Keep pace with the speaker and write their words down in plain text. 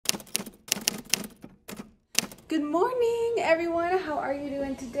Good morning, everyone. How are you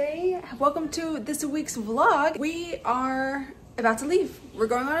doing today? Welcome to this week's vlog. We are about to leave. We're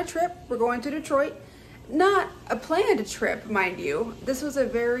going on a trip. We're going to Detroit. Not a planned trip, mind you. This was a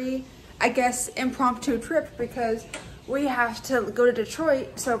very, I guess, impromptu trip because we have to go to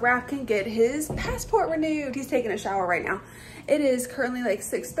Detroit so Raph can get his passport renewed. He's taking a shower right now. It is currently like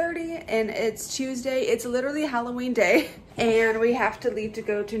 6:30 and it's Tuesday. It's literally Halloween day and we have to leave to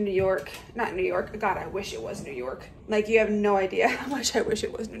go to New York. Not New York. God, I wish it was New York. Like, you have no idea how much I wish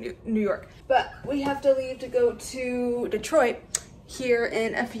it was New York. But we have to leave to go to Detroit here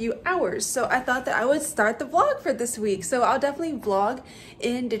in a few hours. So I thought that I would start the vlog for this week. So I'll definitely vlog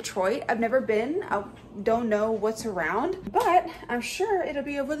in Detroit. I've never been. I don't know what's around, but I'm sure it'll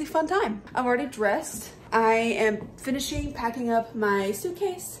be a really fun time. I'm already dressed. I am finishing packing up my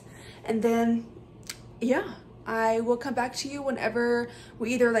suitcase, and then yeah, I will come back to you whenever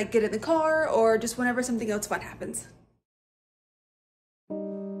we either like get in the car or just whenever something else fun happens.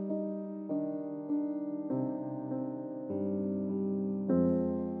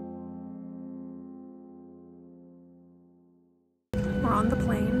 We're on the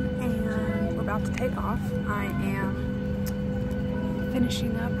plane and we're about to take off. I am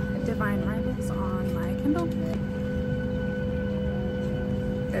finishing up Divine Rivals on my Kindle.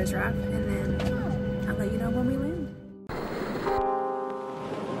 There's Raph, and then I'll let you know when we land.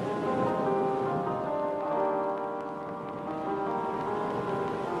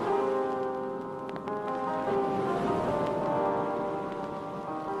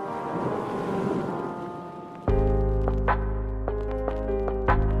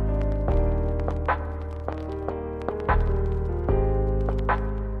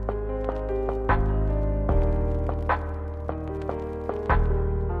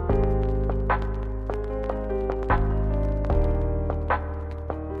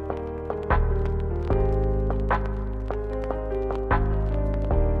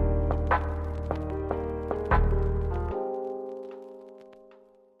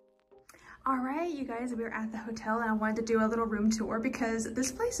 Alright, you guys, we're at the hotel and I wanted to do a little room tour because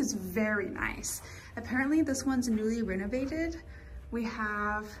this place is very nice. Apparently this one's newly renovated. We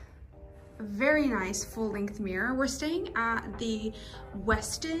have a very nice full-length mirror. We're staying at the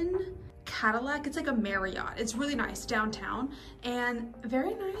Westin Cadillac. It's like a Marriott. It's really nice downtown and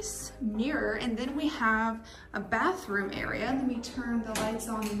very nice mirror. And then we have a bathroom area. Let me turn the lights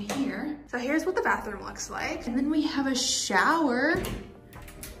on in here. So here's what the bathroom looks like. And then we have a shower.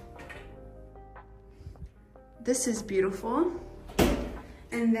 This is beautiful.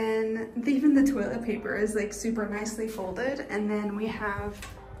 And then even the toilet paper is like super nicely folded. And then we have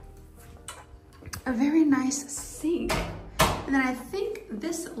a very nice sink. And then I think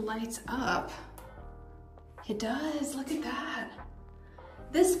this lights up. It does, look at that.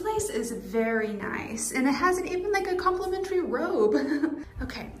 This place is very nice. And it has even like a complimentary robe.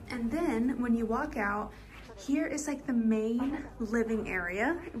 Okay, and then when you walk out, here is like the main living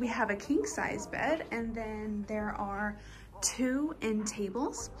area. We have a king size bed, and then there are 2 end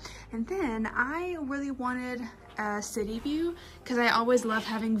tables. And then I really wanted a city view because I always love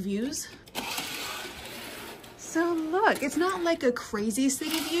having views. So look, it's not like a crazy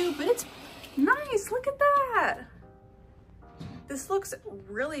city view, but it's nice. Look at that. This looks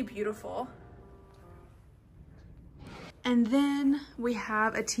really beautiful. And then we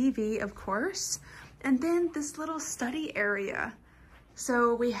have a TV, of course. And then this little study area.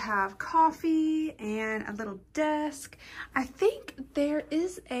 So we have coffee and a little desk. I think there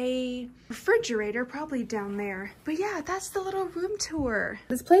is a refrigerator probably down there. But yeah, that's the little room tour.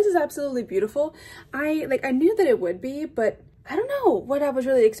 This place is absolutely beautiful. I knew that it would be, but I don't know what I was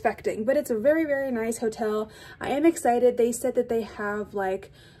really expecting. But it's a very, very nice hotel. I am excited. They said that they have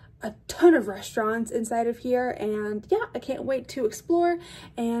like a ton of restaurants inside of here, and yeah, I can't wait to explore,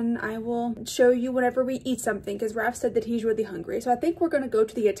 and I will show you whenever we eat something because Raph said that he's really hungry. So I think we're gonna go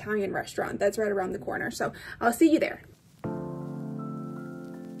to the Italian restaurant that's right around the corner. So I'll see you there.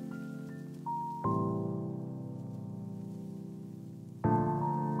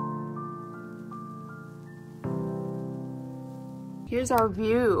 Here's our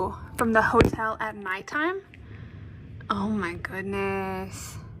view from the hotel at nighttime. Oh my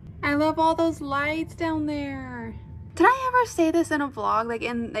goodness. I love all those lights down there. Did I ever say this in a vlog, like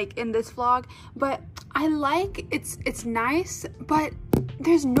in this vlog? But I like, it's nice, but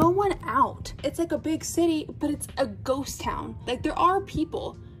there's no one out. It's like a big city, but it's a ghost town. Like, there are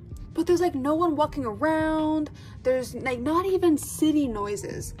people, but there's like no one walking around. There's like not even city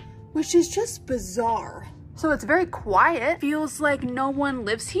noises, which is just bizarre. So it's very quiet. Feels like no one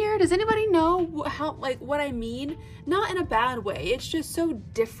lives here. Does anybody know how, like, what I mean? Not in a bad way. It's just so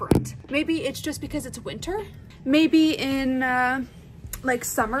different. Maybe it's just because it's winter. Maybe in like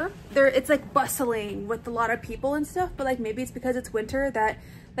summer, it's like bustling with a lot of people and stuff, but like maybe it's because it's winter that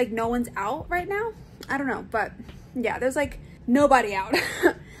like no one's out right now. I don't know, but yeah, there's like nobody out.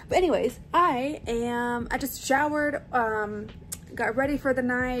 But anyways, I just showered, got ready for the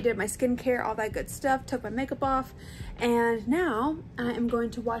night, did my skincare, all that good stuff, took my makeup off, and now I am going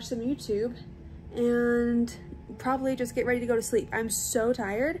to watch some YouTube and probably just get ready to go to sleep. I'm so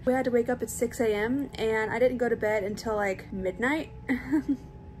tired. We had to wake up at 6 a.m. and I didn't go to bed until like midnight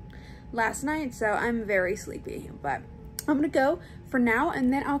last night, so I'm very sleepy, but I'm gonna go for now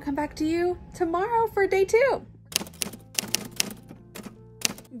and then I'll come back to you tomorrow for day 2.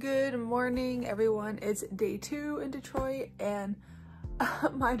 Good morning, everyone. It's day 2 in Detroit and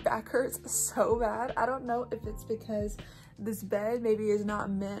my back hurts so bad. I don't know if it's because this bed maybe is not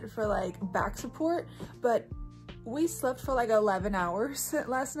meant for like back support, but we slept for like 11 hours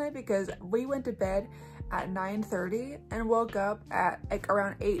last night because we went to bed at 9:30 and woke up at like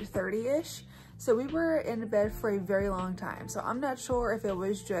around 8:30-ish. So we were in bed for a very long time. So I'm not sure if it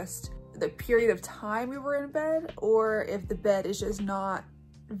was just the period of time we were in bed or if the bed is just not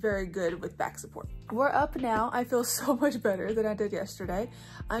very good with back support. We're up now. I feel so much better than I did yesterday.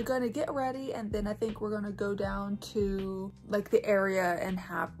 I'm gonna get ready and then I think we're gonna go down to like the area and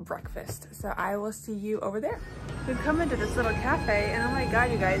have breakfast. So I will see you over there. We've come into this little cafe and oh my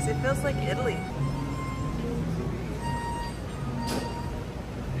god, you guys, it feels like Italy.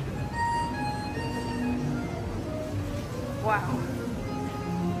 Wow.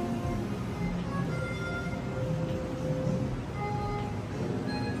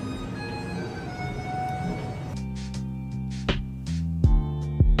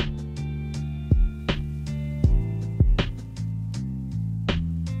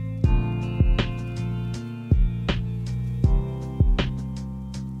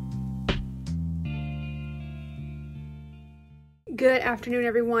 Good afternoon,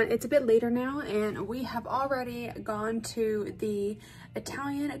 everyone. It's a bit later now and we have already gone to the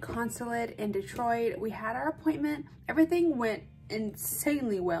Italian consulate in Detroit. We had our appointment. Everything went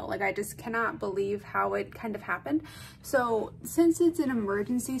insanely well. Like, I just cannot believe how it kind of happened. So since it's an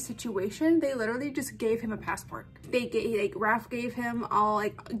emergency situation, they literally just gave him a passport. They gave, like, Raf gave him all,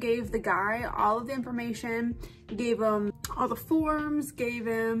 like, gave the guy all of the information, gave him all the forms, gave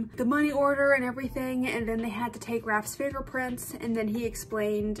him the money order and everything, and then they had to take Raf's fingerprints, and then he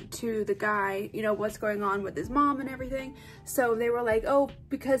explained to the guy, you know, what's going on with his mom and everything. So they were like, oh,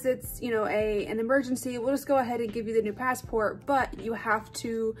 because it's, you know, an emergency, we'll just go ahead and give you the new passport, but you have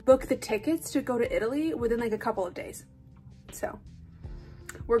to book the tickets to go to Italy within like a couple of days. So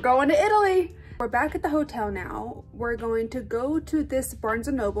we're going to Italy. We're back at the hotel now. We're going to go to this Barnes &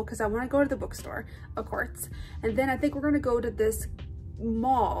 Noble because I want to go to the bookstore, of course. And then I think we're going to go to this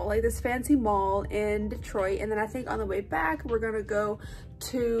mall, like this fancy mall in Detroit. And then I think on the way back, we're going to go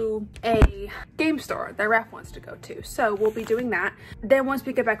to a game store that Raf wants to go to. So we'll be doing that. Then once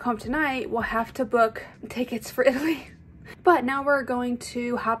we get back home tonight, we'll have to book tickets for Italy. But now we're going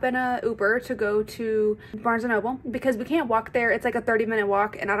to hop in a Uber to go to Barnes & Noble because we can't walk there. It's like a 30-minute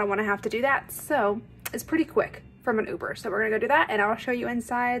walk and I don't want to have to do that. So it's pretty quick from an Uber. So we're gonna go do that and I'll show you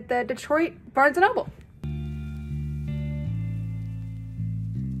inside the Detroit Barnes & Noble.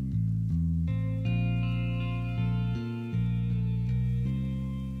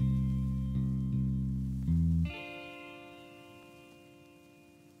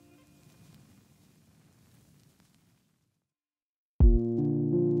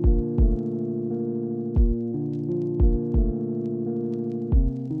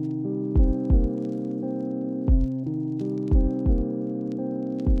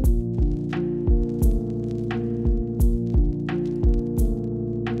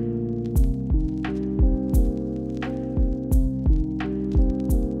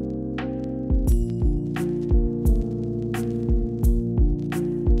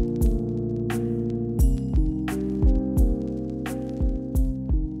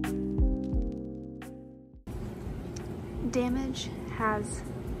 Damage has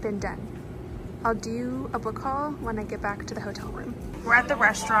been done. I'll do a book haul when I get back to the hotel room. We're at the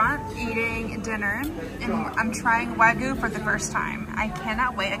restaurant eating dinner and I'm trying Wagyu for the first time. I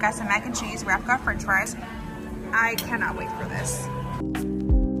cannot wait. I got some mac and cheese, Raf got french fries. I cannot wait for this.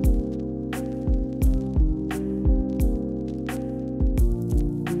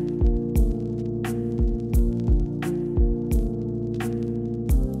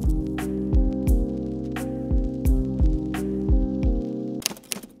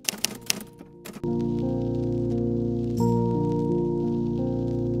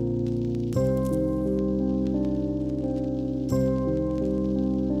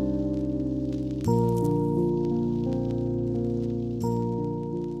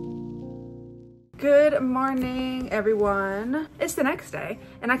 Good morning, everyone. It's the next day,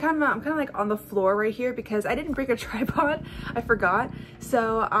 and I'm kind of like on the floor right here because I didn't bring a tripod. I forgot.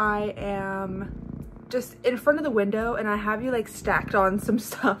 So I am just in front of the window, and I have you like stacked on some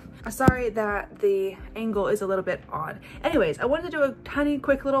stuff. Sorry that the angle is a little bit odd. Anyways, I wanted to do a tiny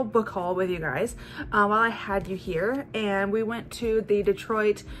quick little book haul with you guys while I had you here. And we went to the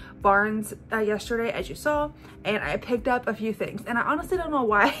Detroit Barnes yesterday, as you saw, and I picked up a few things. And I honestly don't know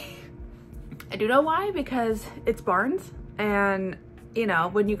why. I do know why, because it's Barnes, and you know,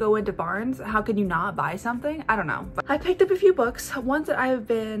 when you go into Barnes, how can you not buy something? I don't know. But I picked up a few books, ones that I've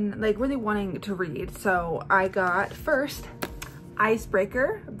been like really wanting to read. So I got first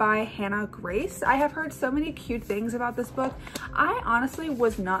Icebreaker by Hannah Grace. I have heard so many cute things about this book. I honestly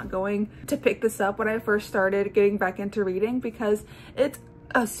was not going to pick this up when I first started getting back into reading because it's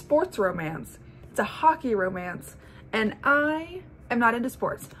a sports romance. It's a hockey romance, and I am not into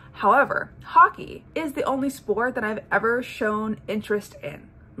sports. However, hockey is the only sport that I've ever shown interest in.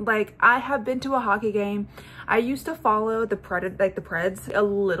 Like, I have been to a hockey game. I used to follow the Preds a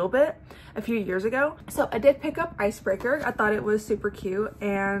little bit a few years ago. So I did pick up Icebreaker. I thought it was super cute.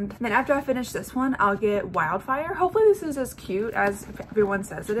 And then after I finish this one, I'll get Wildfire. Hopefully this is as cute as everyone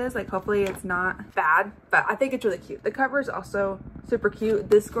says it is. Like, hopefully it's not bad, but I think it's really cute. The cover is also super cute.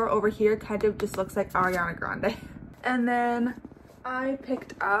 This girl over here kind of just looks like Ariana Grande. And then I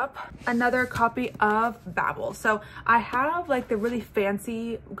picked up another copy of Babel. So I have like the really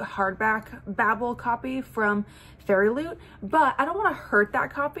fancy hardback Babel copy from Fairy Loot, but I don't want to hurt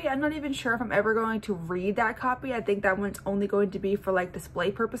that copy. I'm not even sure if I'm ever going to read that copy. I think that one's only going to be for like display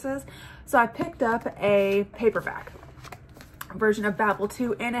purposes. So I picked up a paperback version of Babel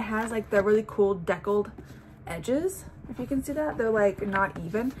 2, and it has like the really cool deckled edges. If you can see that, they're like not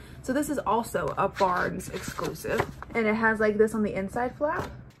even. So this is also a Barnes exclusive, and it has like this on the inside flap.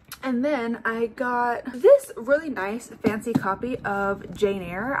 And then I got this really nice fancy copy of Jane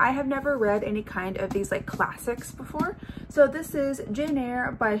Eyre. I have never read any kind of these like classics before. So this is Jane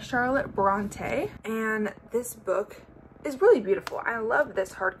Eyre by Charlotte Bronte, and this book is really beautiful. I love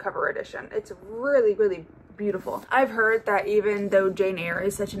this hardcover edition. It's really, really beautiful. I've heard that even though Jane Eyre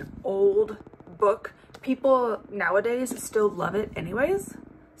is such an old book, people nowadays still love it anyways.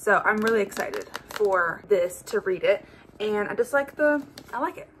 So I'm really excited for this, to read it. And I just like I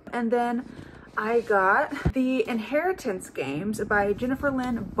like it. And then I got The Inheritance Games by Jennifer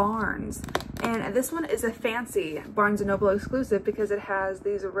Lynn Barnes. And this one is a fancy Barnes & Noble exclusive because it has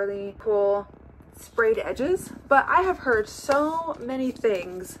these really cool sprayed edges. But I have heard so many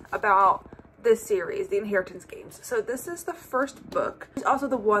things about this series, The Inheritance Games. So this is the first book. It's also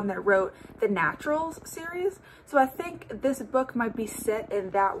the one that wrote the Naturals series. So I think this book might be set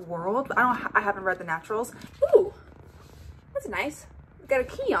in that world. But I haven't read the Naturals. Ooh, that's nice. Got a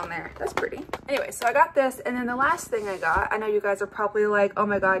key on there. That's pretty. Anyway, so I got this, and then the last thing I got, I know you guys are probably like, oh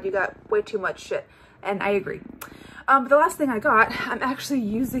my god, you got way too much shit, and I agree. But the last thing I got, I'm actually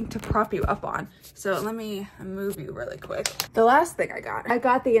using to prop you up on. So let me move you really quick. The last thing I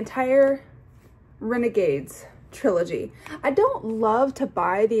got the entire Renegades trilogy. I don't love to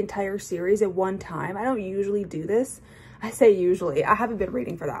buy the entire series at one time. I don't usually do this. I say usually, I haven't been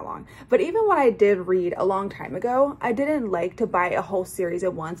reading for that long. But even when I did read a long time ago, I didn't like to buy a whole series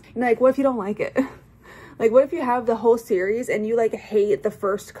at once. And like, what if you don't like it? Like, what if you have the whole series and you like hate the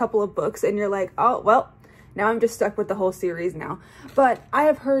first couple of books and you're like, oh, well, now I'm just stuck with the whole series now. But I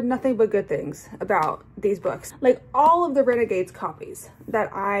have heard nothing but good things about these books. Like, all of the Renegades copies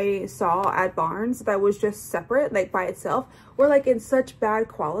that I saw at Barnes that was just separate, like by itself, were like in such bad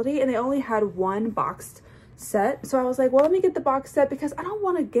quality, and they only had one boxed set. So I was like, well, let me get the box set because I don't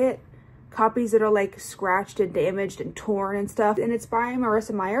want to get copies that are like scratched and damaged and torn and stuff. And it's by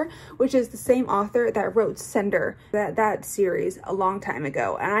Marissa Meyer, which is the same author that wrote Cinder, that series a long time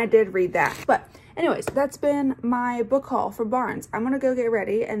ago, and I did read that. But anyways, that's been my book haul for Barnes. I'm gonna go get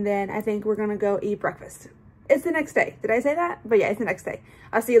ready, and then I think we're gonna go eat breakfast. It's the next day. Did I say that? But yeah, it's the next day.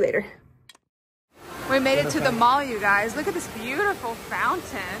 I'll see you later. We made it to the mall, you guys. Look at this beautiful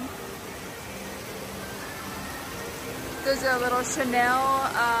fountain. There's a little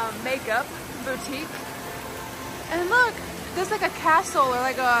Chanel makeup boutique. And look, there's like a castle or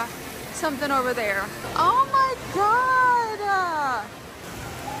like a something over there. Oh my god!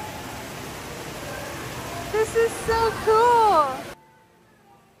 This is so cool.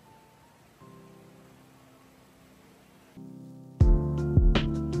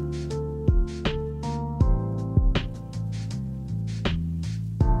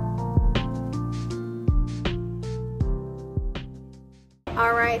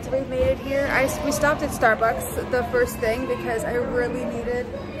 All right, so we made it here. We stopped at Starbucks, the first thing, because I really needed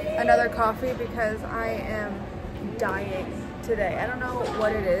another coffee because I am dying today. I don't know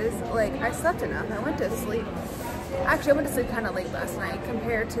what it is. Like, I slept enough. I went to sleep. Actually, I went to sleep kind of late last night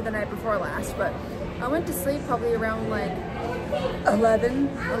compared to the night before last, but I went to sleep probably around like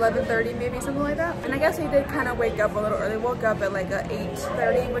 11:30 maybe, something like that. And I guess we did kind of wake up a little early. Woke up at like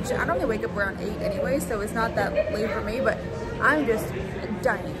 8:30, which I normally wake up around 8 anyway, so it's not that late for me, but I'm just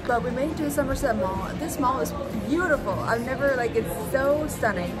dying. But we made it to the Somerset Mall. This mall is beautiful. I've never, like, it's so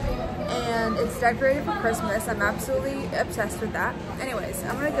stunning. And it's decorated for Christmas. I'm absolutely obsessed with that. Anyways,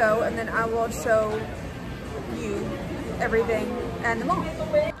 I'm gonna go and then I will show you everything and the mall.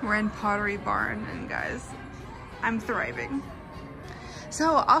 We're in Pottery Barn, and guys, I'm thriving.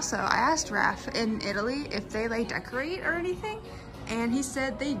 So also, I asked Raph in Italy if they like decorate or anything, and he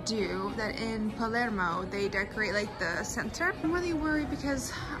said they do, that in Palermo they decorate like the center. I'm really worried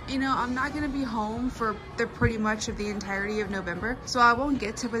because, you know, I'm not gonna be home for the pretty much of the entirety of November, so I won't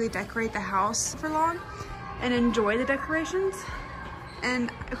get to really decorate the house for long and enjoy the decorations.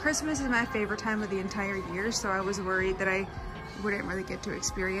 And Christmas is my favorite time of the entire year, so I was worried that I wouldn't really get to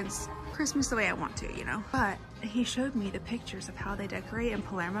experience Christmas the way I want to, you know? But he showed me the pictures of how they decorate in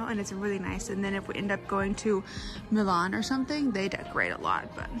Palermo, and it's really nice. And then if we end up going to Milan or something, they decorate a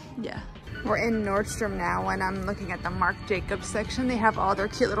lot, but yeah. We're in Nordstrom now, and I'm looking at the Marc Jacobs section. They have all their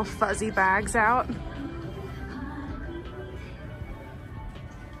cute little fuzzy bags out.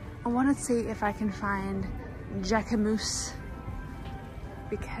 I want to see if I can find Jacquemus,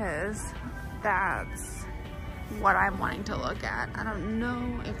 because that's what I'm wanting to look at. I don't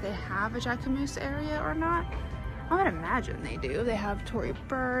know if they have a Jacquemus area or not. I would imagine they do. They have Tory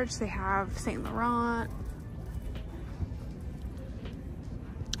Burch, they have Saint Laurent.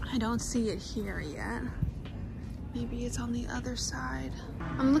 I don't see it here yet. Maybe it's on the other side.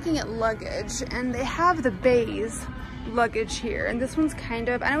 I'm looking at luggage, and they have the beige luggage here, and this one's kind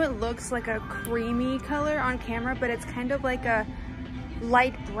of, I know it looks like a creamy color on camera, but it's kind of like a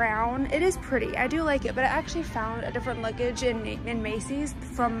light brown. It is pretty. I do like it, but I actually found a different luggage in Macy's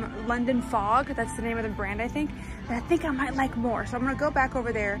from London Fog. That's the name of the brand, I think. That I think I might like more. So I'm gonna go back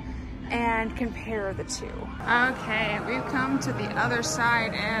over there and compare the two. Okay, we've come to the other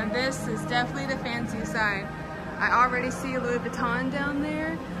side, and this is definitely the fancy side. I already see Louis Vuitton down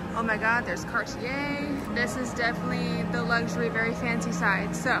there. Oh my God, there's Cartier. This is definitely the luxury, very fancy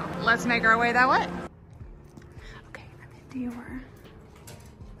side. So let's make our way that way. Okay, I'm in Dior.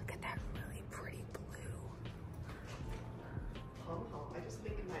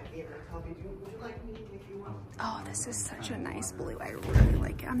 Oh, this is such a nice blue. I really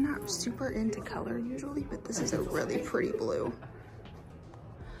like it. I'm not super into color usually, but this is a really pretty blue.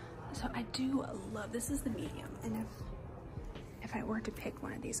 So I do love, this is the medium. And if I were to pick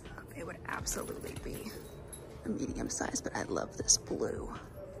one of these up, it would absolutely be a medium size, but I love this blue.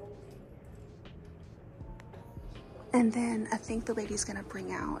 And then I think the lady's gonna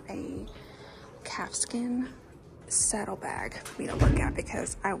bring out a calfskin saddle bag for me to look at,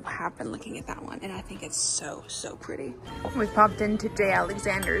 because I have been looking at that one and I think it's so, so pretty. We popped into J.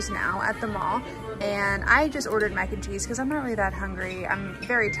 Alexander's now at the mall, and I just ordered mac and cheese because I'm not really that hungry. I'm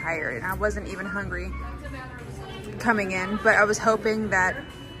very tired, and I wasn't even hungry coming in, but I was hoping that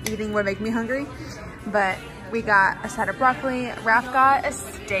eating would make me hungry. But we got a side of broccoli. Raph got a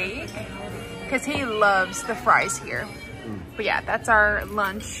steak because he loves the fries here. But yeah, that's our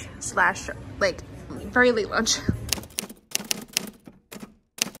lunch slash like very late lunch.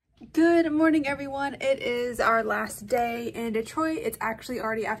 Good morning, everyone. It is our last day in Detroit. It's actually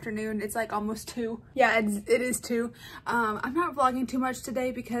already afternoon. It's like almost 2. Yeah, it is 2. I'm not vlogging too much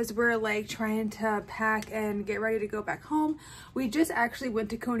today because we're like trying to pack and get ready to go back home. We just actually went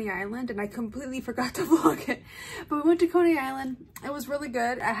to Coney Island, and I completely forgot to vlog it. But we went to Coney Island. It was really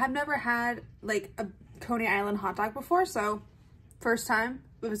good. I have never had like a Coney Island hot dog before, so first time.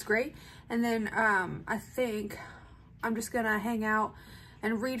 It was great. And then I think I'm just gonna hang out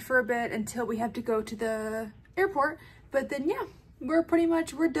and read for a bit until we have to go to the airport. But then yeah, we're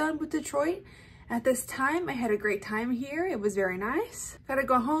done with Detroit at this time. I had a great time here. It was very nice. Gotta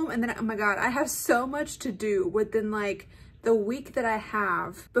go home, and then oh my God, I have so much to do within like the week that I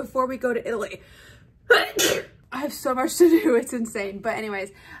have before we go to Italy. I have so much to do, it's insane. But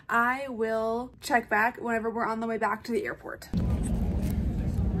anyways, I will check back whenever we're on the way back to the airport.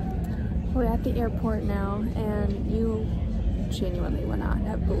 We're at the airport now, and you genuinely would not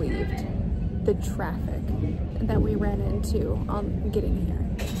have believed the traffic that we ran into on getting here.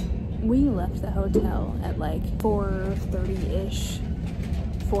 We left the hotel at like 4:30-ish,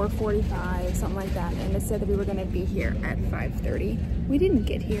 4:45, something like that, and it said that we were gonna be here at 5:30. We didn't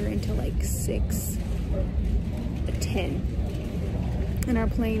get here until like 6:10. and our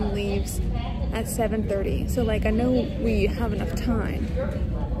plane leaves at 7:30. So like, I know we have enough time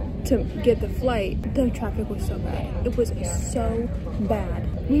to get the flight. The traffic was so bad. It was so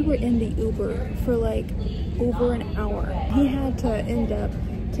bad. We were in the Uber for like over an hour. He had to end up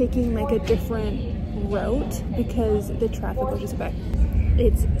taking like a different route because the traffic was just bad.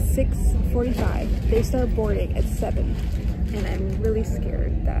 It's 6:45. They start boarding at 7, and I'm really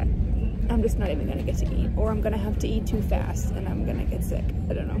scared that I'm just not even gonna get to eat, or I'm gonna have to eat too fast and I'm gonna get sick.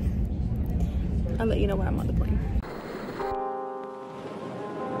 I don't know. I'll let you know when I'm on the plane.